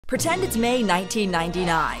Pretend it's May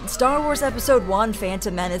 1999. Star Wars Episode 1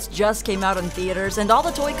 Phantom Menace just came out in theaters, and all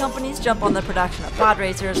the toy companies jump on the production of pod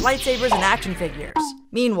racers, lightsabers, and action figures.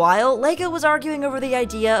 Meanwhile, LEGO was arguing over the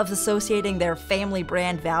idea of associating their family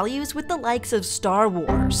brand values with the likes of Star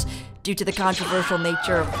Wars, due to the controversial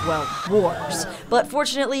nature of, well, wars. But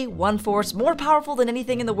fortunately, one force more powerful than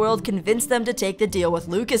anything in the world convinced them to take the deal with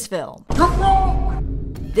Lucasfilm.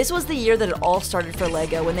 This was the year that it all started for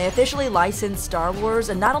LEGO when they officially licensed Star Wars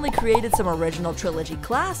and not only created some original trilogy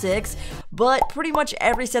classics, but pretty much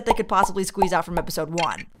every set they could possibly squeeze out from Episode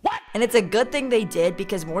 1. And it's a good thing they did,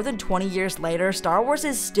 because more than 20 years later, Star Wars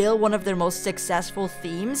is still one of their most successful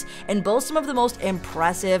themes and boasts some of the most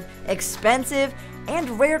impressive, expensive, and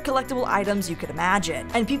rare collectible items you could imagine.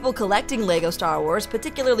 And people collecting LEGO Star Wars,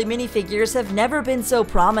 particularly minifigures, have never been so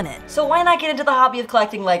prominent. So why not get into the hobby of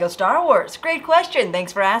collecting LEGO Star Wars? Great question,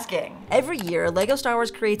 thanks for asking. Every year, LEGO Star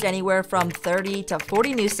Wars creates anywhere from 30 to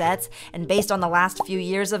 40 new sets, and based on the last few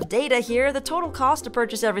years of data here, the total cost to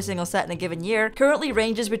purchase every single set in a given year currently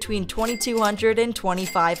ranges between $2,200 and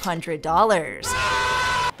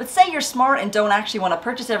 $2,500. But say you're smart and don't actually want to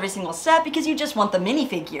purchase every single set because you just want the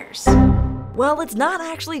minifigures. Well, it's not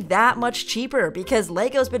actually that much cheaper, because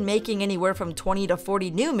LEGO's been making anywhere from 20 to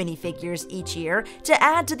 40 new minifigures each year to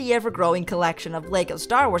add to the ever-growing collection of LEGO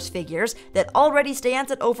Star Wars figures that already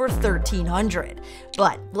stands at over 1,300.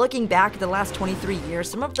 But looking back at the last 23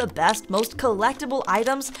 years, some of the best, most collectible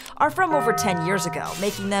items are from over 10 years ago,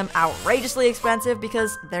 making them outrageously expensive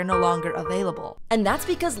because they're no longer available. And that's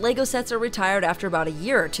because LEGO sets are retired after about a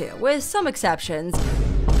year or two, with some exceptions.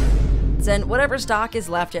 And whatever stock is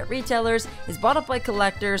left at retailers is bought up by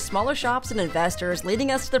collectors, smaller shops, and investors,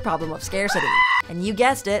 leading us to the problem of scarcity. And you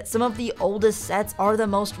guessed it, some of the oldest sets are the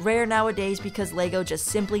most rare nowadays because LEGO just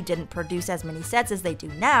simply didn't produce as many sets as they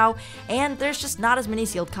do now, and there's just not as many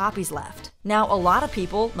sealed copies left. Now, a lot of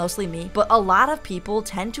people, mostly me, but a lot of people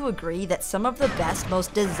tend to agree that some of the best,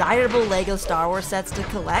 most desirable LEGO Star Wars sets to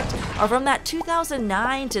collect are from that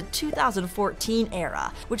 2009 to 2014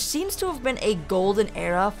 era, which seems to have been a golden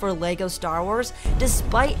era for LEGO Star Wars,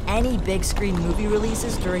 despite any big screen movie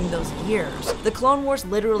releases during those years. The Clone Wars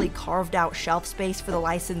literally carved out shelf space for the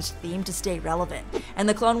licensed theme to stay relevant, and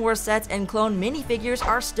the Clone Wars sets and clone minifigures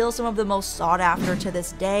are still some of the most sought after to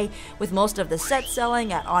this day, with most of the sets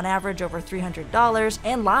selling at on average over $300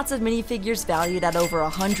 and lots of minifigures valued at over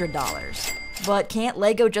 $100. But can't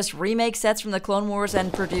LEGO just remake sets from the Clone Wars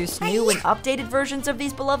and produce new and updated versions of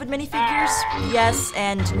these beloved minifigures? Yes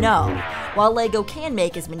and no. While LEGO can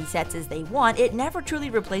make as many sets as they want, it never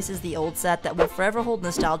truly replaces the old set that will forever hold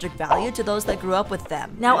nostalgic value to those that grew up with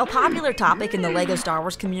them. Now, a popular topic in the LEGO Star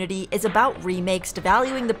Wars community is about remakes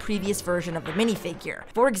devaluing the previous version of the minifigure.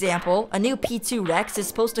 For example, a new P2 Rex is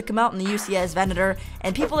supposed to come out in the UCS Venator,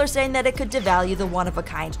 and people are saying that it could devalue the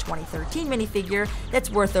one-of-a-kind 2013 minifigure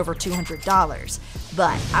that's worth over $200.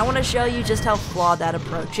 But I want to show you just how flawed that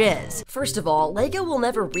approach is. First of all, LEGO will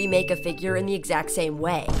never remake a figure in the exact same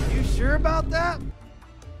way. You sure about that?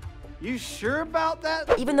 You sure about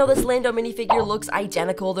that? Even though this Lando minifigure looks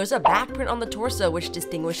identical, there's a backprint on the torso which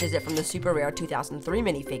distinguishes it from the super rare 2003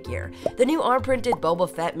 minifigure. The new arm-printed Boba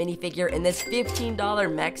Fett minifigure in this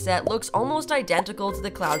 $15 mech set looks almost identical to the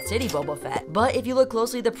Cloud City Boba Fett. But if you look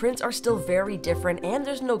closely, the prints are still very different, and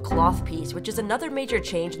there's no cloth piece, which is another major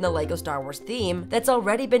change in the LEGO Star Wars theme that's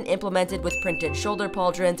already been implemented with printed shoulder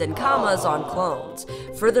pauldrons and commas on clones.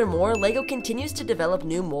 Furthermore, LEGO continues to develop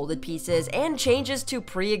new molded pieces and changes to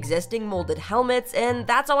pre-existing molded helmets, and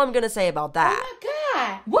that's all I'm gonna say about that. Oh my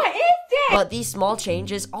god, what is that? But these small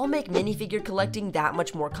changes all make minifigure collecting that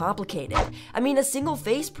much more complicated. I mean, a single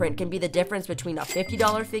face print can be the difference between a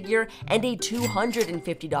 $50 figure and a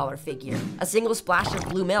 $250 figure. A single splash of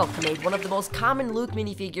blue milk made one of the most common Luke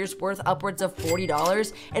minifigures worth upwards of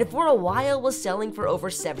 $40, and for a while was selling for over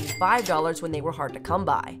 $75 when they were hard to come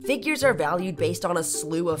by. Figures are valued based on a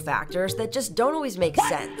slew of factors that just don't always make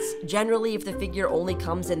sense. Generally, if the figure only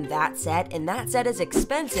comes in that set, and that set is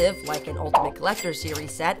expensive, like an Ultimate Collector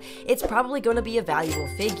Series set, it's probably going to be a valuable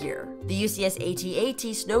figure. The UCS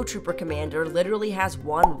AT-AT Snowtrooper Commander literally has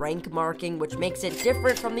one rank marking, which makes it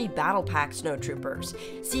different from the Battle Pack Snowtroopers.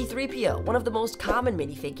 C-3PO, one of the most common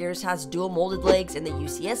minifigures, has dual molded legs in the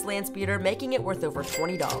UCS Landspeeder, making it worth over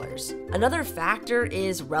 $20. Another factor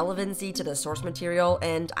is relevancy to the source material,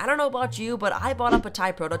 and I don't know about you, but I bought up a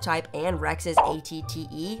TIE prototype and Rex's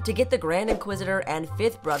AT-TE to get the Grand Inquisitor and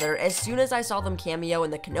Fifth Brother as soon as I saw them cameo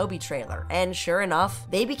in the Kenobi trailer, and sure enough,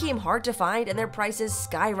 they became hard to find and their prices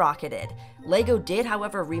skyrocketed limited. LEGO did,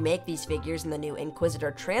 however, remake these figures in the new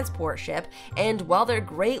Inquisitor transport ship, and while they're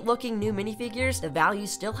great looking new minifigures, the value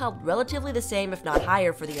still held relatively the same if not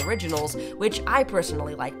higher for the originals, which I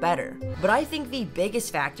personally like better. But I think the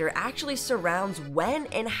biggest factor actually surrounds when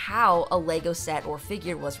and how a LEGO set or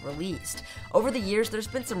figure was released. Over the years, there's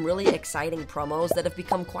been some really exciting promos that have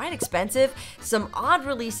become quite expensive, some odd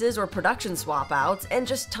releases or production swap outs, and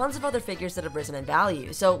just tons of other figures that have risen in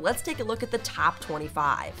value. So let's take a look at the top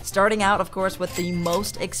 25. Starting out, of course, with the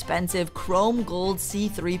most expensive Chrome Gold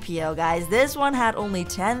C-3PO, guys. This one had only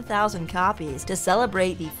 10,000 copies to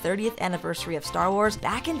celebrate the 30th anniversary of Star Wars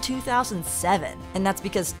back in 2007. And that's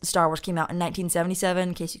because Star Wars came out in 1977,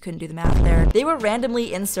 in case you couldn't do the math there. They were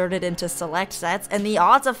randomly inserted into select sets, and the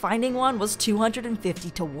odds of finding one was 250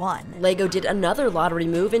 to 1. LEGO did another lottery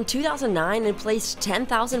move in 2009 and placed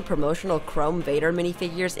 10,000 promotional Chrome Vader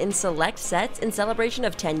minifigures in select sets in celebration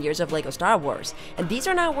of 10 years of LEGO Star Wars, and these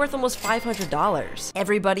are now worth almost $500.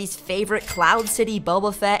 Everybody's favorite Cloud City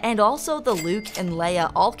Boba Fett and also the Luke and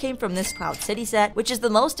Leia all came from this Cloud City set, which is the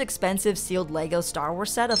most expensive sealed LEGO Star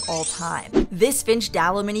Wars set of all time. This Finch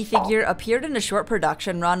Dallo minifigure appeared in a short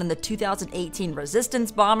production run in the 2018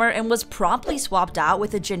 Resistance bomber and was promptly swapped out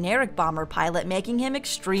with a generic bomber pilot, making him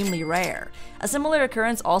extremely rare. A similar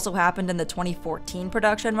occurrence also happened in the 2014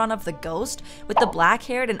 production run of the Ghost, with the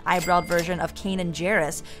black-haired and eyebrowed version of Kanan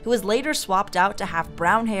Jarrus, who was later swapped out to have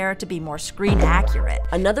brown hair to be more screen accurate.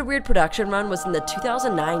 Another weird production run was in the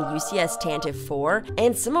 2009 UCS Tantive 4,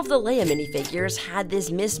 and some of the Leia minifigures had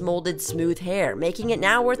this mismolded smooth hair, making it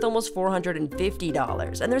now worth almost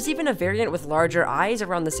 $450, and there's even a variant with larger eyes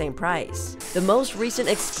around the same price. The most recent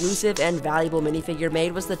exclusive and valuable minifigure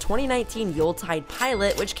made was the 2019 Yuletide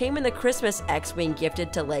Pilot, which came in the Christmas X-Wing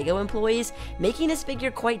gifted to LEGO employees, making this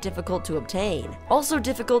figure quite difficult to obtain. Also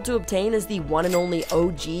difficult to obtain is the one and only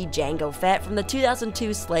OG Jango Fett from the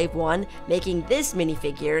 2002 Slave One, making this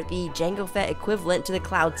minifigure the Jango Fett equivalent to the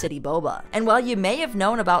Cloud City Boba. And while you may have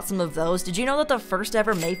known about some of those, did you know that the first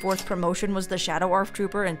ever May 4th promotion was the Shadow ARF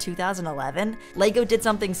Trooper in 2011? LEGO did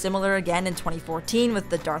something similar again in 2014 with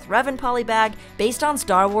the Darth Revan polybag, based on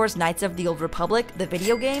Star Wars Knights of the Old Republic, the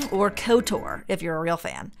video game, or KOTOR, if you're a real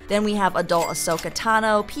fan. Then we have adult Ahsoka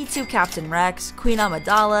Tano, P2 Captain Rex, Queen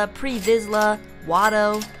Amidala, Pre Vizsla,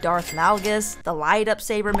 Watto, Darth Malgus, the light-up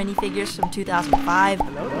saber minifigures from 2005.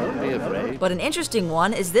 Don't be afraid. But an interesting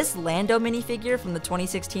one is this Lando minifigure from the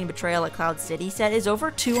 2016 Betrayal at Cloud City set is over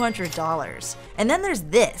 $200. And then there's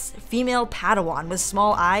this female Padawan with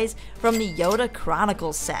small eyes from the Yoda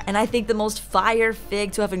Chronicles set. And I think the most fire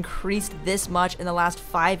fig to have increased this much in the last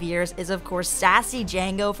 5 years is of course Sassy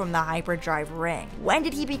Jango from the Hyperdrive Ring. When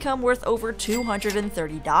did he become worth over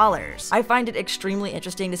 $230? I find it extremely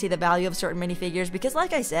interesting to see the value of certain minifigures because,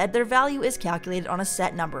 like I said, their value is calculated on a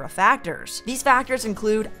set number of factors. These factors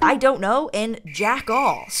include I don't know and jack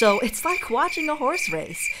all, so it's like watching a horse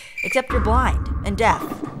race, except you're blind and deaf,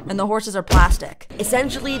 and the horses are plastic.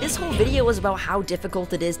 Essentially, this whole video was about how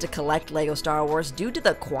difficult it is to collect LEGO Star Wars due to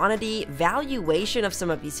the quantity, valuation of some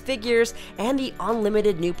of these figures, and the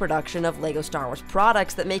unlimited new production of LEGO Star Wars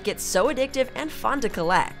products that make it so addictive and fun to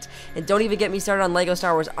collect. And don't even get me started on LEGO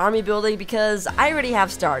Star Wars army building because I already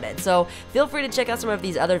have started, so feel free to check out some of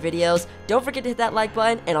these other videos. Don't forget to hit that like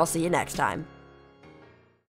button, and I'll see you next time.